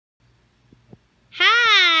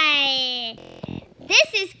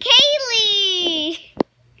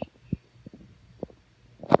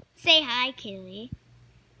Kaylee.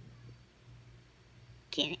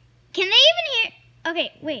 Can they even hear?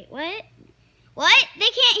 Okay, wait, what? What? They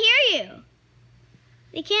can't hear you.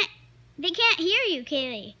 They can't hear you,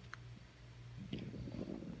 Kaylee.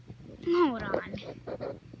 Hold on.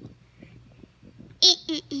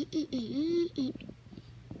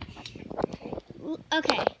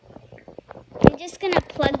 Okay. I'm just gonna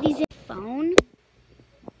plug these in the phone.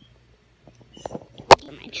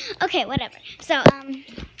 Okay, whatever. So,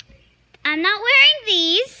 I'm not wearing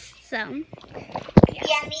these, so.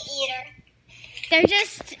 Yeah, me either. They're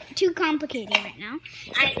just too complicated right now.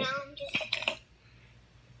 I know, I'm just...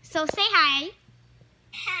 So say hi.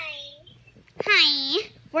 Hi. Hi.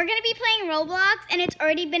 We're going to be playing Roblox, and it's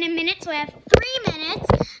already been a minute, so I have 3 minutes.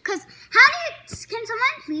 Because can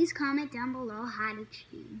someone please comment down below how to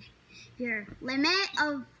change your limit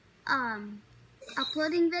of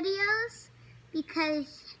uploading videos?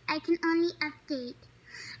 Because I can only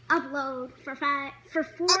upload for 4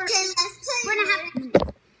 Okay, let's play 4.5 minutes.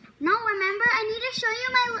 No, remember, I need to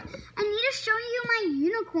show you my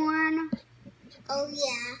unicorn. Oh,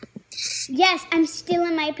 yeah. Yes, I'm still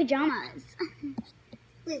in my pajamas.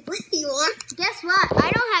 Wait, what you are? Guess what?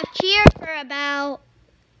 I don't have cheer for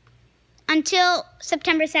until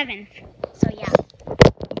September 7th. So, yeah.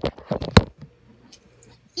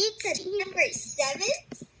 September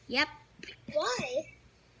 7th? Yep. Why?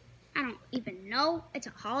 I don't even know. It's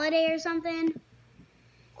a holiday or something.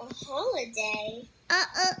 A holiday?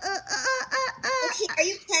 Okay, are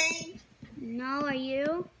you playing? No, are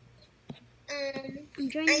you? I'm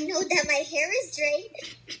joining. I know that my hair is straight.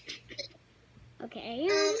 Okay.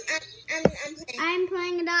 I'm playing. I'm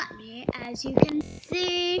playing Adopt Me, as you can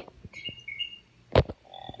see. I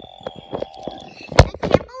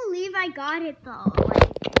can't believe I got it though. Like,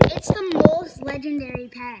 it's the most legendary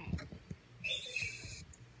pet.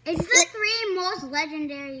 It's the 3 most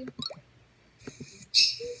legendary.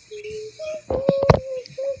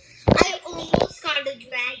 I almost got a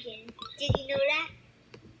dragon. Did you know that?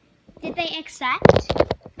 Did they accept?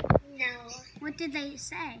 No. What did they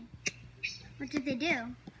say? What did they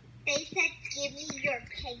do? They said, give me your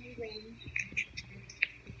penguin.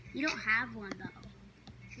 You don't have one though.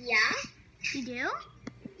 Yeah? You do?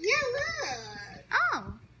 Yeah, look.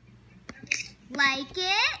 Oh. Like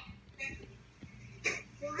it?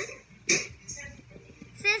 What?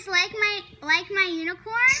 Sis, like my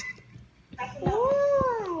unicorn?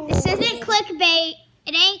 Ooh. This isn't clickbait.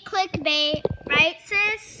 It ain't clickbait, right,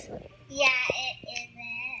 sis? Yeah, it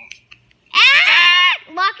isn't. Ah!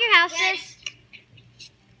 Lock your house, sis.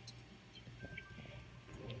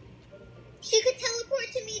 She could teleport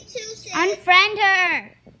to me too, sis. Unfriend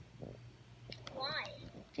her. Why?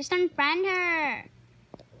 Just unfriend her.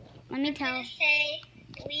 Let me tell. Say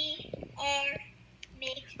we are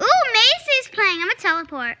making. Ooh, Macy's playing. I'm gonna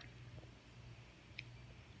teleport.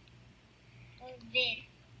 A vid.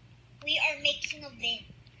 We are making a vid.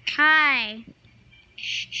 Hi.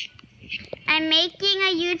 I'm making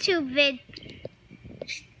a YouTube vid.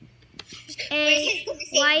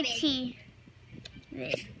 A-Y-T.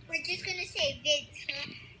 Vid. We're just gonna say vids,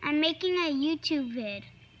 huh? I'm making a YouTube vid.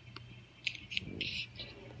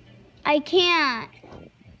 I can't.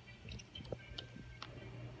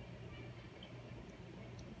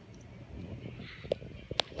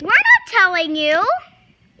 We're not telling you.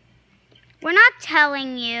 We're not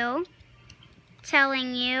telling you.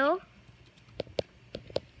 Telling you.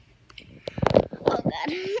 Oh God.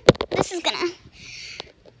 This is gonna.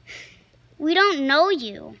 We don't know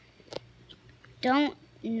you. Don't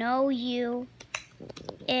know you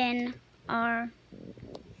in our.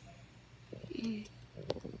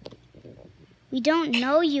 We don't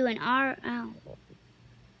know you in our. Oh.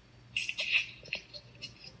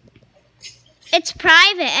 It's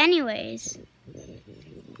private, anyways.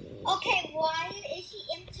 Okay, why is she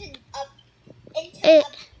interrupting?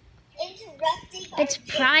 It's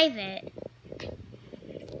private.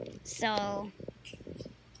 So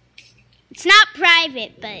it's not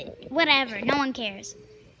private, but whatever. No one cares.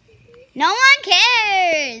 No one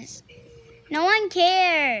cares. No one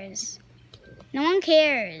cares. No one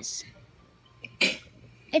cares.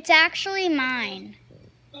 It's actually mine.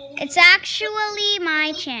 It's actually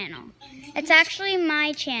my channel. It's actually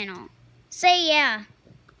my channel. Say yeah.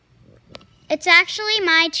 It's actually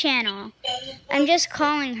my channel. I'm just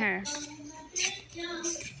calling her.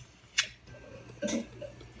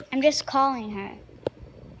 I'm just calling her.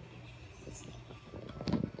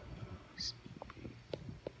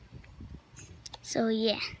 So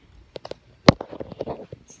yeah.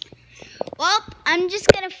 Well, I'm just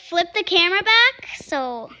gonna flip the camera back.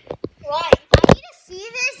 So Why? I need to see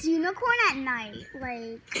this unicorn at night.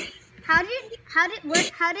 Like, How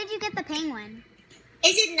did you get the penguin?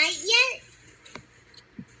 Is it night yet?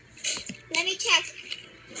 Let me check.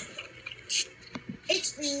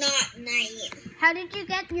 It's not night. How did you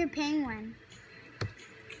get your penguin?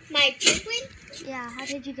 My penguin? Yeah, how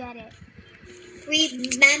did you get it?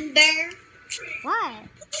 Remember? What?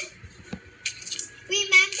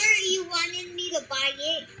 Remember you wanted me to buy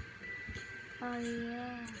it? Oh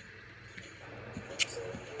yeah.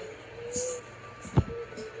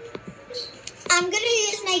 I'm gonna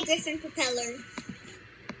use my Griffin propeller.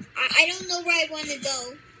 I don't know where I want to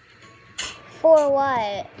go. For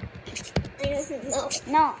what? I don't know.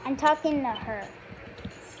 No, I'm talking to her.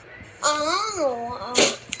 Oh.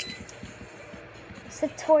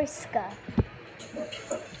 Satorska.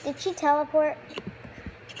 Did she teleport?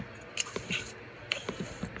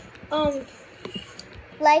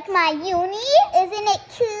 Like my uni? Isn't it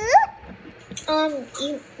cute?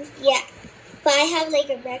 Yeah. But I have like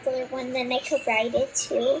a regular one, then I could ride it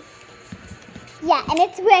too. Yeah, and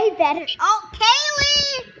it's way better. Oh,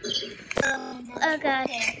 Kaylee! Oh, God.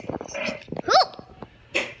 Who?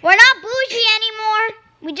 We're not bougie anymore.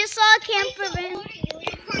 We just saw a camper van. Were all the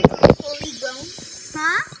unicorns fully grown?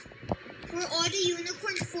 Huh? Were all the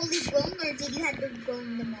unicorns fully grown, or did you have to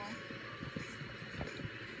grown them all?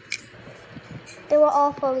 They were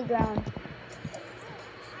all fully grown.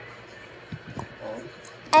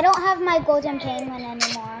 I don't have my golden penguin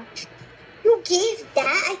anymore. You gave that?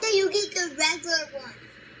 I thought you gave the regular one.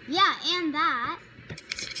 Yeah, and that.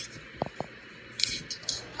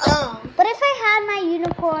 Oh. But if I had my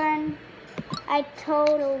unicorn, I'd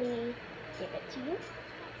totally give it to you.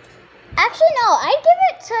 Actually, no, I'd give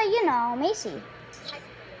it to, Macy.